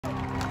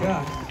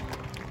gosh.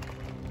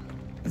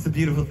 That's a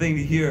beautiful thing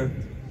to hear.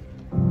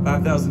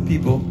 5,000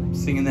 people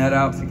singing that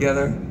out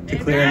together,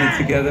 declaring it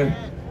together.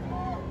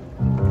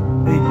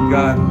 Thank you,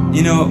 God.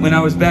 You know, when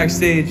I was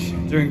backstage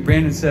during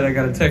Brandon's set, I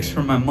got a text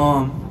from my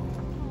mom,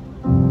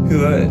 who,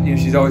 you know,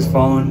 she's always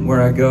following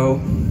where I go,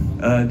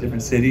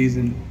 different cities,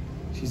 and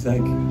she's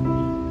like,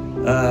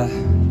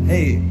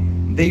 hey,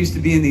 they used to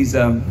be in these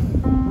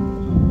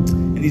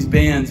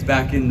bands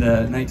back in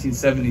the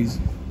 1970s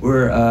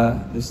where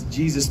this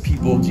Jesus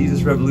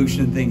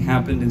Revolution thing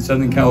happened in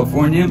Southern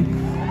California,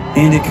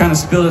 and it kind of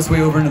spilled its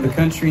way over into the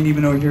country and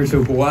even over here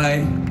to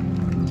Hawaii.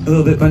 A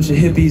little bit, bunch of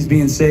hippies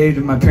being saved,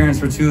 and my parents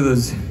were two of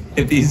those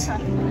hippies.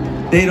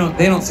 They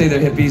don't say they're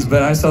hippies,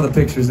 but I saw the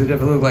pictures. They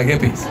definitely look like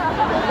hippies.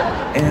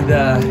 And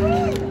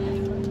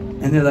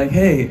they're like,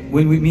 hey,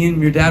 when me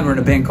and your dad were in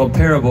a band called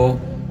Parable.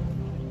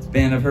 It's a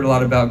band I've heard a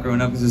lot about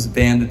growing up. It was this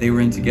band that they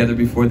were in together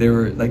before they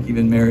were like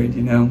even married,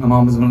 you know. My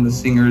mom was one of the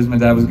singers, my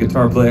dad was a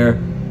guitar player.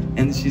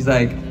 And she's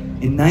like,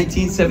 in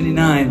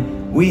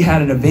 1979, we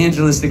had an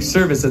evangelistic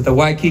service at the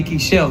Waikiki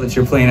Shell that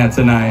you're playing at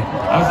tonight.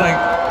 I was like,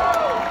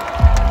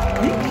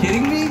 are you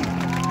kidding me?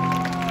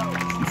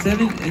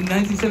 In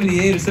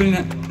 1978 or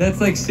 79,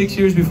 that's like 6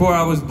 years before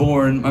I was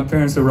born. My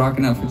parents are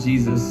rocking out for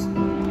Jesus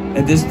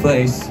at this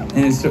place,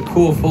 and it's a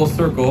cool full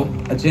circle.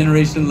 A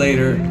generation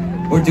later,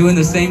 we're doing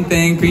the same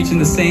thing, preaching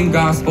the same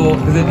gospel,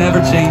 because it never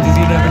changes,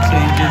 he never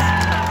changes.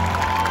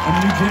 A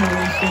new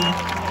generation,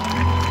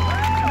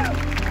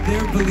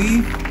 their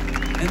belief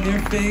and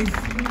their faith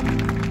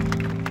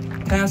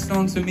passed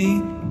on to me,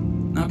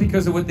 not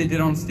because of what they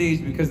did on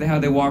stage, because of how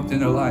they walked in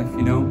their life,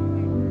 you know?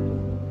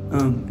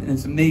 And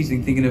it's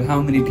amazing thinking of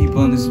how many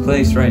people in this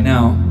place right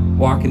now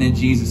walking in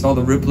Jesus, all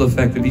the ripple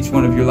effect of each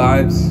one of your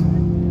lives,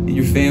 in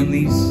your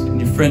families, in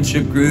your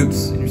friendship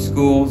groups, in your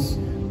schools,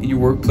 in your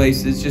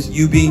workplaces, just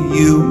you being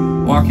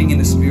you, walking in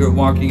the Spirit,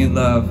 walking in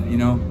love, you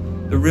know?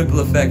 The ripple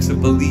effects of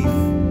belief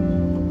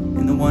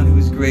in the one who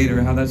is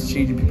greater, how that's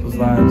changing people's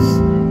lives.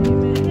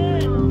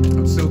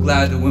 I'm so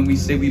glad that when we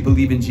say we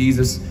believe in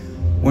Jesus,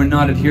 we're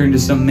not adhering to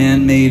some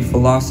man-made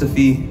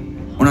philosophy.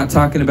 We're not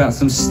talking about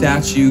some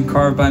statue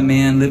carved by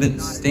man,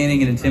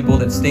 standing in a temple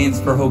that stands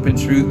for hope and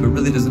truth, but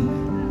really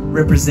doesn't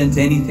represent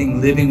anything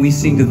living. We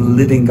sing to the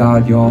living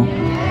God, y'all.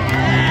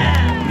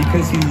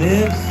 Because he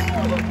lives.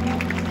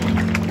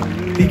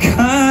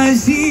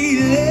 Because he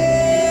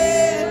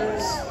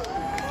lives,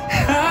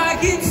 I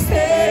can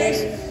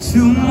face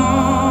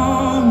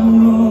tomorrow.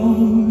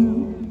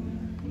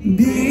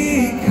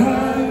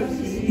 Because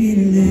he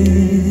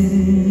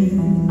lives,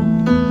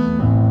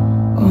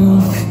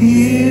 all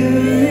fear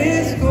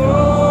is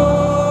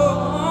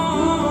gone.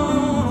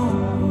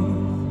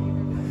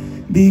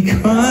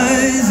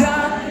 Because I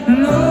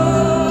know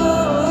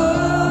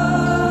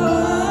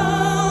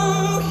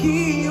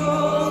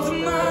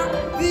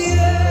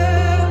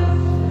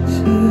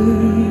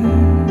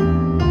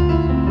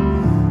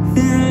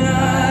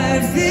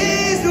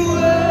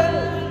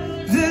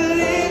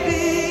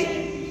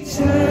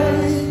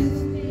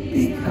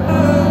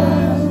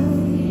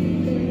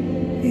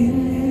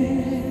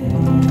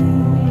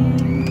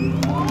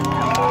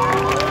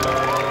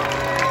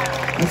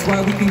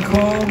we can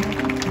call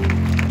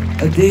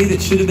a day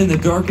that should have been the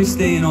darkest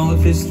day in all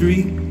of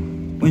history,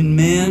 when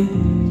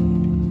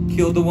man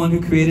killed the one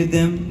who created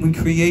them, when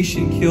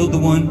creation killed the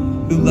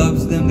one who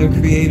loves them, their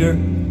creator.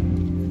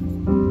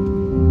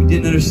 We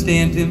didn't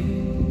understand him,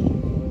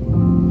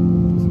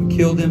 so we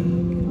killed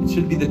him. It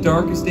should be the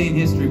darkest day in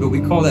history, but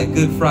we call that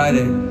Good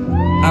Friday.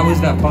 How is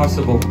that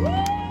possible?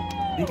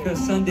 Because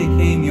Sunday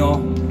came,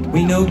 y'all.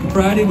 We know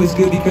Friday was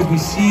good because we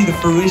see the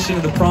fruition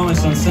of the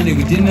promise on Sunday.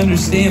 We didn't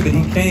understand, but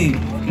he came.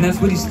 And that's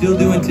what he's still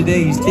doing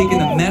today. He's taking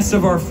the mess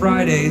of our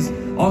Fridays,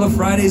 all the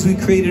Fridays we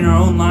create in our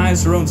own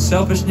lives, our own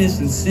selfishness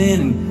and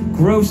sin and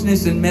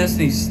grossness and mess,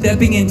 and he's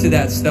stepping into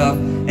that stuff,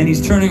 and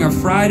he's turning our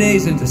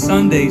Fridays into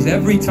Sundays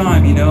every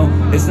time, you know?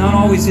 It's not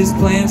always his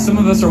plan. Some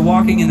of us are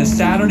walking in the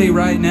Saturday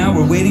right now.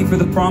 We're waiting for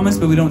the promise,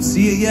 but we don't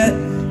see it yet.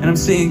 And I'm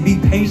saying be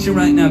patient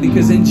right now,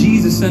 because in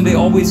Jesus, Sunday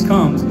always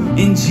comes.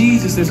 In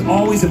Jesus, there's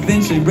always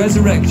eventually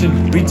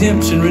resurrection,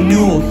 redemption,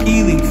 renewal,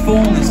 healing,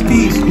 fullness,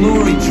 peace,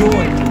 glory,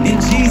 joy. In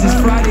Jesus,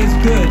 Friday is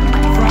good.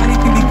 Friday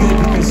can be good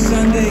because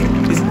Sunday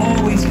is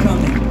always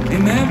coming.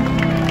 Amen?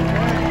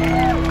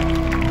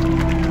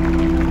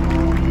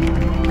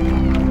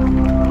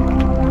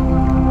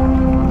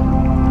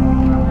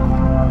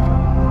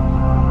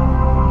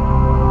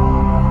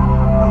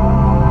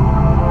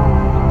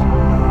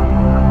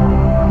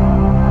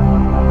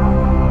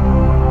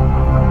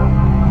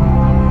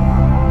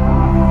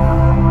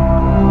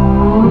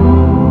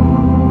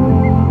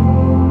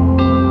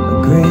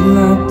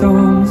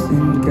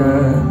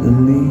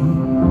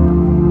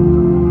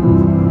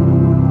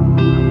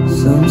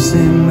 Some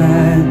say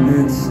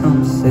madman,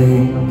 some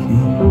say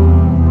king.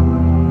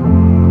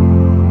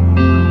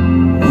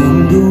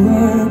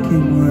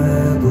 Wonder-working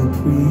rebel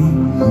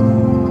priest,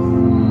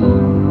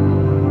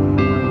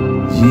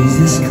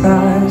 Jesus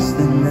Christ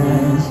the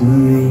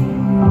Nazarene.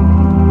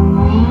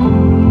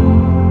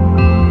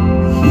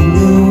 He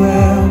knew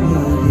well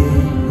what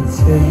it would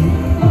take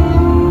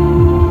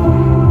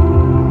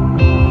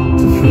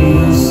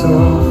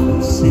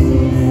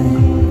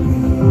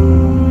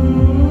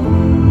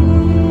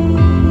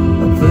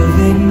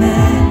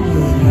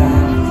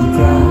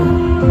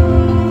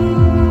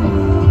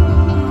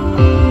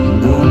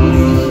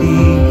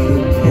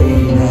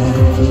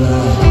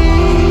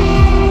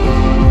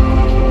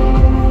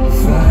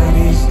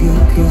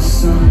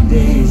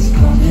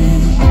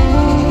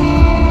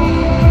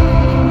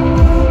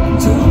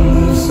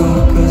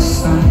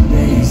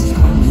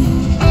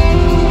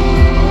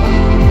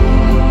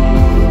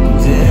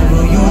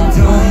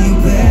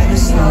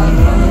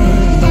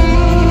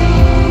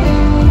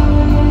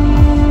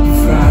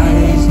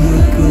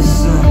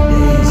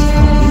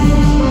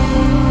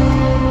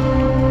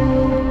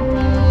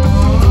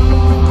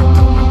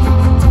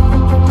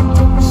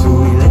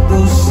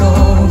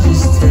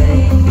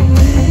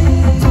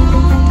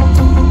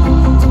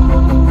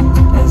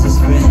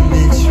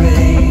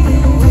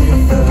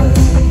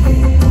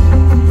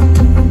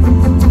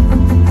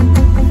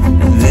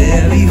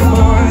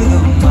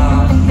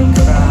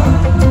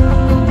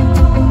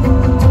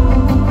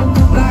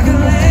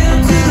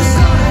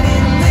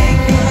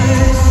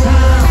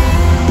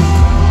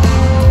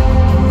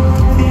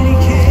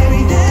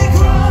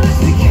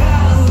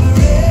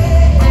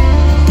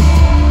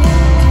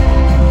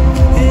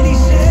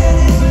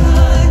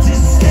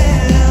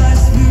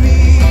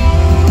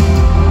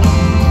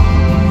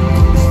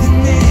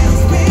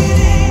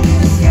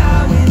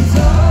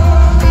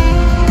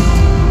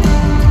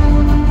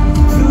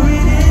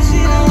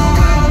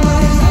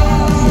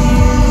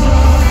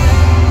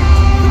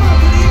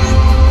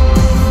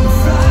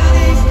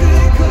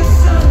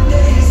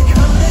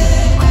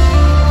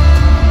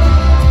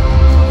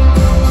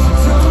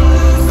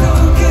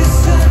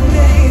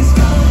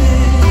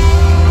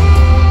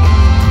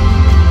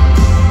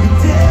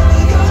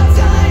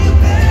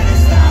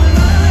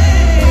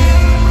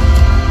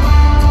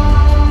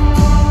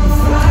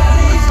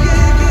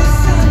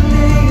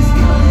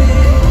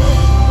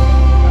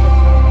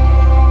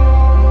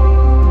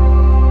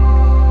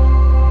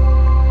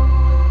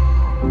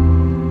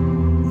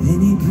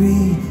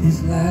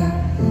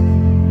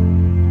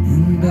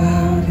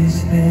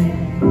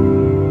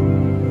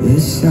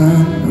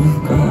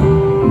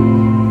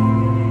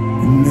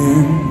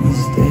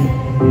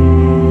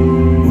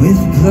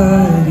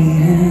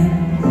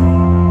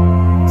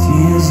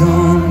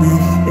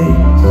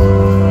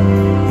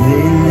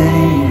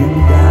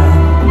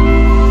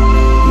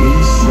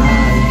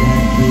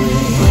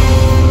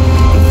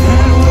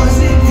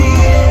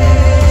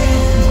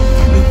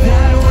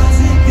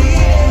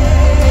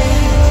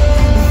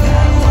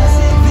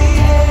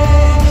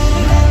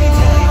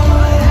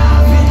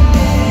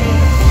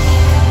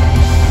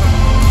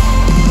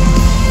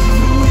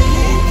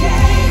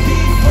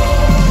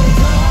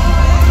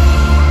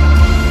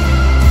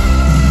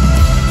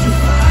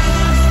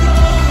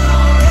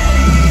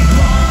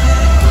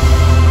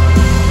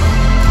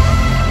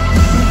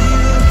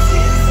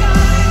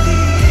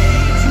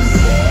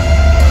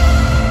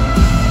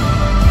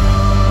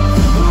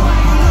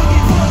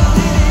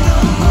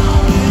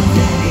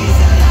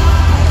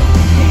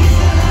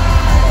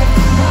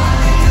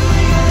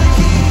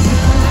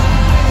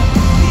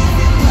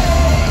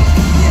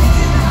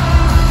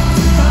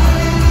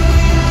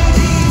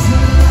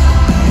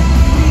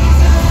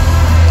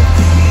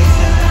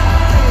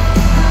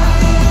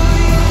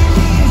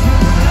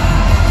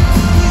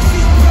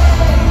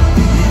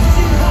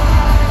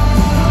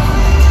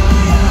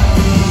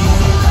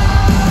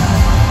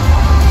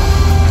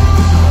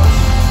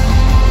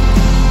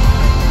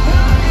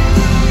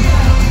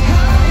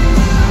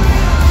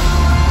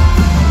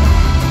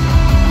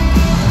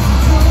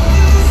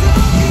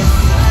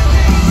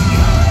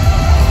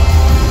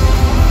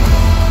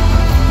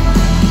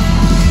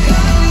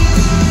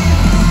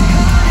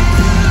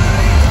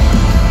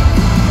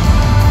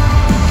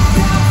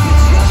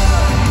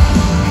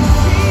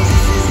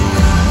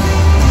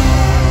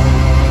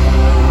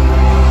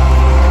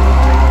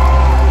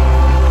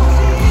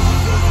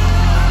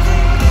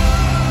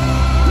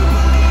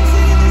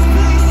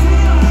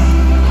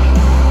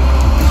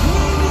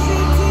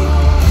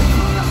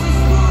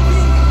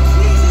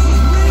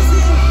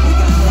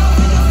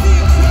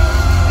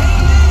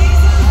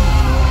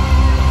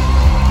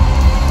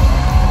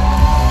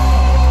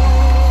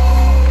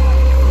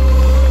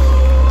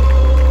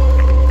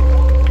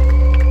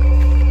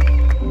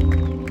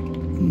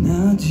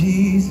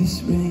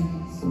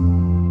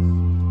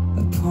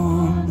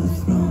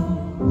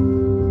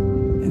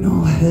and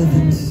all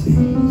heaven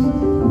sings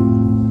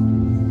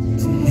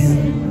to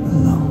him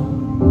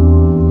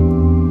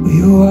alone. We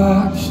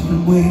watch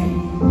and wait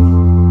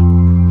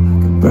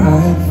like a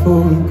bride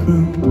for a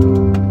groom.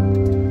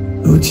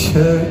 Oh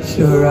church,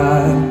 you're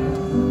right,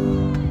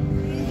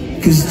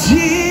 'cause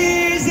Jesus